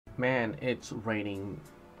Man, it's raining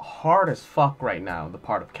hard as fuck right now in the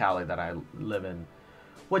part of Cali that I live in,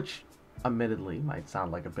 which admittedly might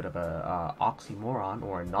sound like a bit of a oxymoron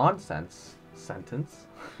or a nonsense sentence.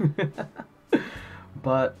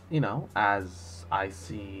 But, as I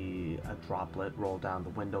see a droplet roll down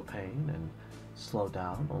the window pane and slow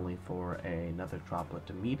down only for another droplet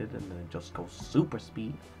to meet it and then just go super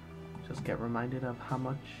speed, just get reminded of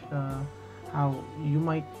how you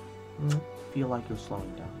might feel like you're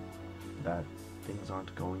slowing down, that things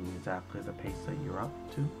aren't going exactly the pace that you're up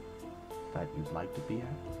to, that you'd like to be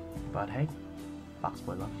at. But hey,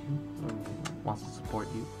 Foxboy loves you, wants to support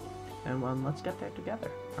you, and well, let's get there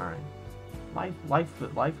together. All right, life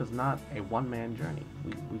is not a one-man journey.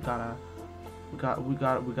 We gotta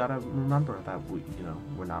remember that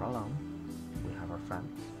we're not alone. We have our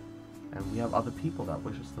friends, and we have other people that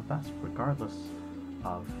wish us the best, regardless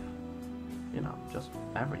of just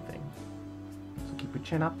everything. So keep your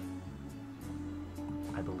chin up.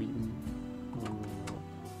 I believe in you.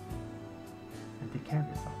 And take care of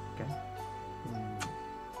yourself, okay?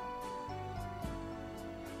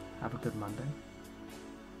 Have a good Monday.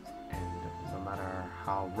 And no matter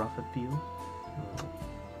how rough it feels,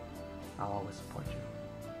 I'll always support you.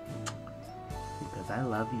 Because I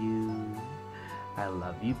love you. I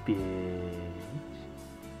love you, bitch.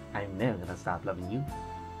 I'm never gonna stop loving you,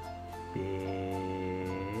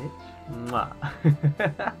 bitch. Mwah.